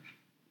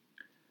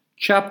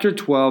Chapter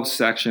 12,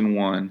 Section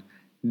 1,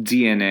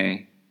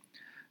 DNA.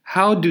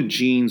 How do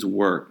genes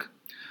work?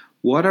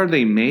 What are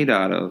they made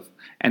out of?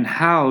 And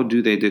how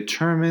do they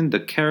determine the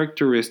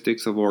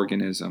characteristics of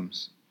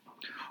organisms?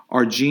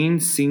 Are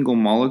genes single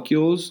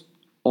molecules,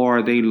 or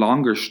are they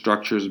longer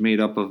structures made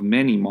up of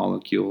many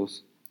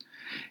molecules?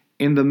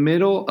 In the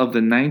middle of the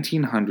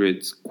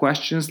 1900s,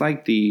 questions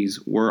like these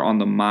were on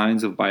the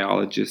minds of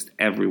biologists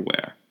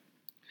everywhere.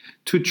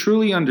 To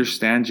truly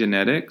understand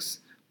genetics,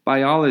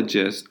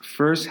 biologists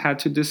first had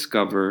to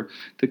discover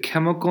the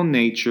chemical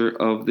nature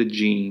of the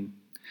gene.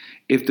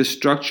 If the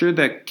structure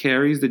that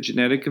carries the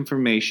genetic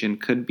information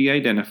could be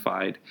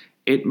identified,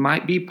 it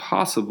might be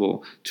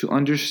possible to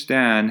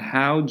understand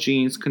how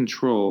genes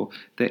control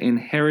the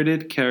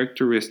inherited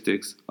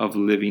characteristics of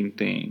living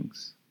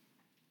things.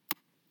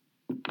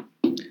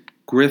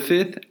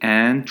 Griffith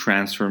and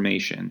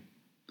transformation.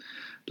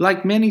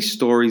 Like many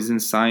stories in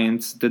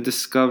science, the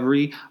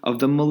discovery of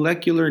the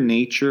molecular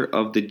nature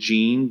of the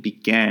gene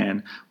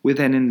began with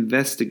an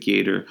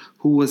investigator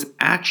who was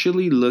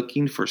actually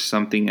looking for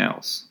something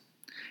else.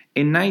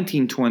 In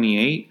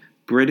 1928,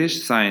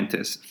 British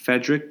scientist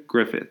Frederick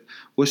Griffith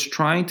was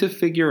trying to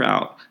figure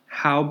out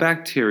how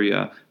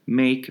bacteria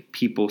make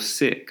people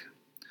sick.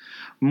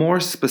 More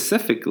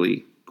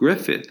specifically,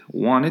 Griffith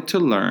wanted to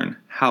learn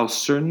how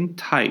certain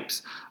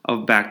types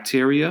of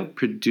bacteria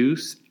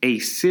produce a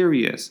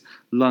serious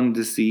lung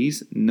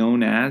disease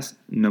known as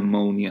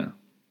pneumonia.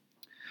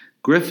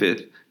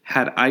 Griffith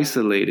had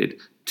isolated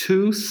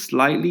two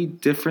slightly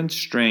different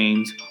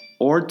strains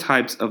or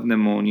types of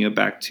pneumonia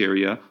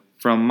bacteria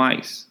from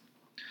mice.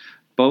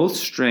 Both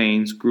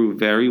strains grew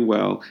very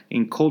well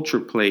in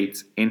culture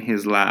plates in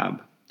his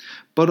lab,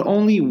 but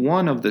only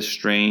one of the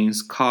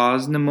strains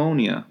caused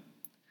pneumonia.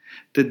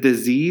 The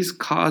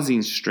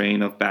disease-causing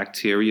strain of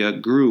bacteria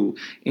grew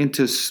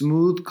into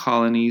smooth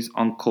colonies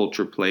on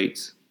culture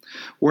plates,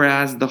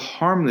 whereas the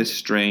harmless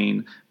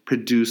strain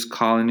produced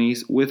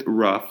colonies with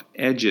rough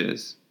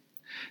edges.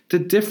 The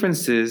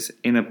differences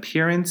in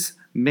appearance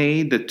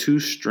made the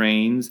two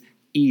strains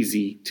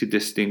easy to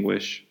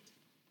distinguish.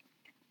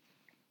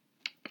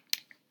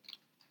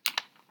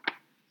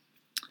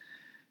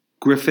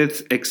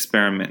 Griffith's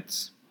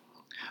experiments.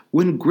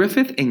 When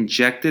Griffith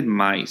injected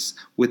mice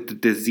with the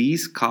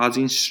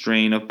disease-causing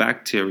strain of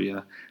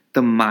bacteria,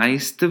 the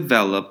mice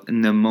developed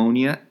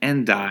pneumonia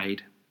and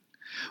died.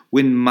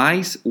 When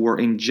mice were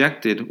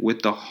injected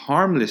with the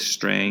harmless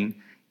strain,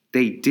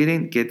 they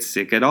didn't get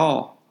sick at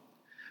all.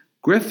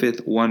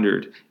 Griffith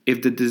wondered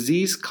if the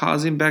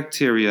disease-causing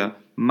bacteria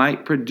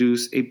might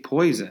produce a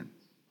poison.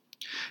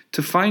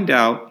 To find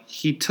out,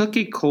 he took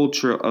a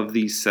culture of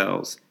these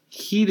cells,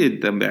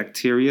 heated the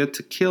bacteria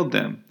to kill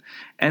them,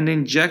 and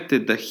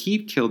injected the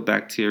heat-killed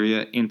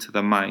bacteria into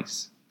the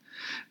mice.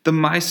 The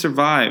mice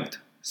survived,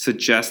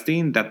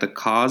 suggesting that the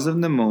cause of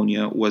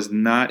pneumonia was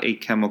not a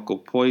chemical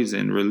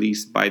poison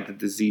released by the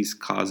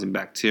disease-causing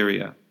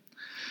bacteria.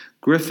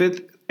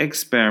 Griffith's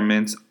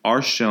experiments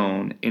are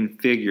shown in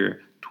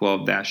Figure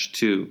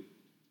 12-2.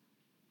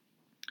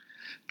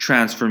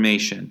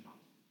 Transformation.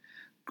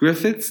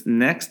 Griffith's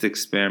next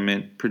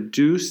experiment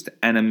produced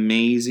an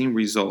amazing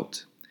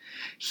result.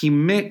 He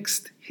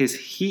mixed his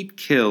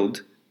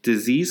heat-killed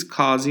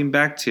disease-causing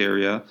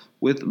bacteria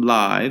with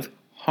live,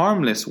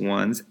 harmless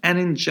ones and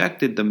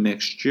injected the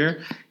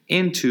mixture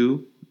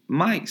into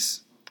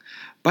mice.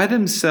 By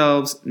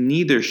themselves,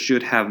 neither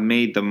should have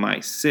made the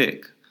mice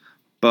sick,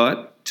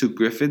 but to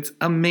Griffith's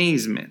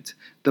amazement,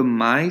 the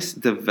mice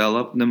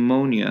developed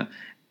pneumonia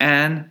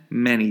and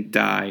many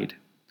died.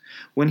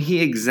 When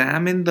he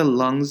examined the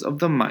lungs of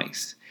the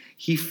mice,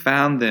 he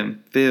found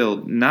them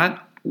filled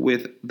not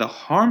with the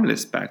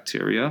harmless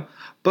bacteria,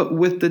 but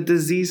with the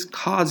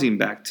disease-causing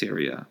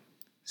bacteria.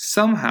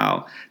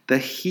 Somehow, the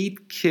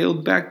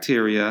heat-killed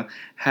bacteria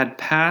had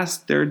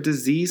passed their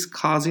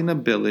disease-causing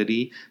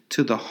ability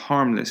to the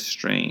harmless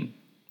strain.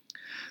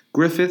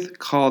 Griffith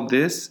called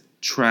this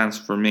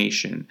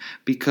transformation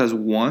because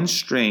one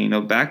strain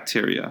of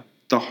bacteria,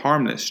 the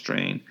harmless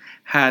strain,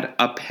 had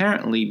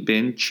apparently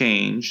been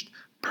changed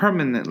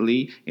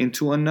permanently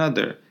into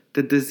another,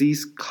 the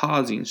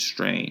disease-causing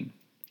strain.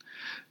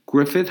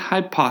 Griffith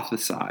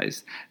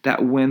hypothesized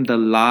that when the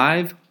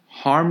live,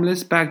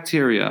 harmless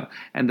bacteria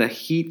and the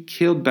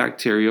heat-killed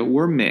bacteria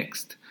were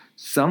mixed,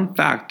 some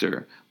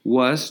factor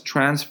was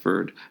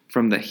transferred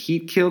from the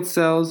heat-killed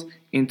cells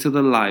into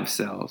the live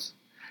cells.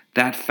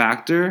 That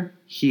factor,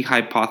 he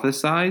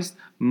hypothesized,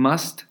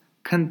 must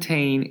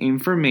contain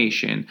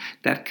information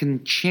that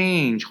can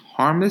change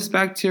harmless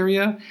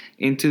bacteria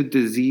into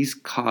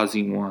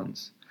disease-causing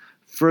ones.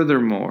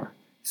 Furthermore,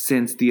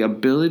 since the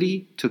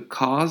ability to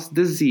cause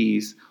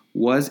disease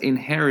was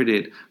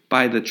inherited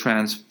by the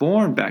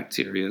transformed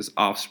bacteria's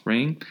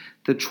offspring,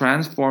 the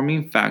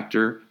transforming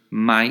factor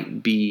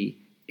might be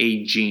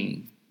a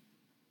gene.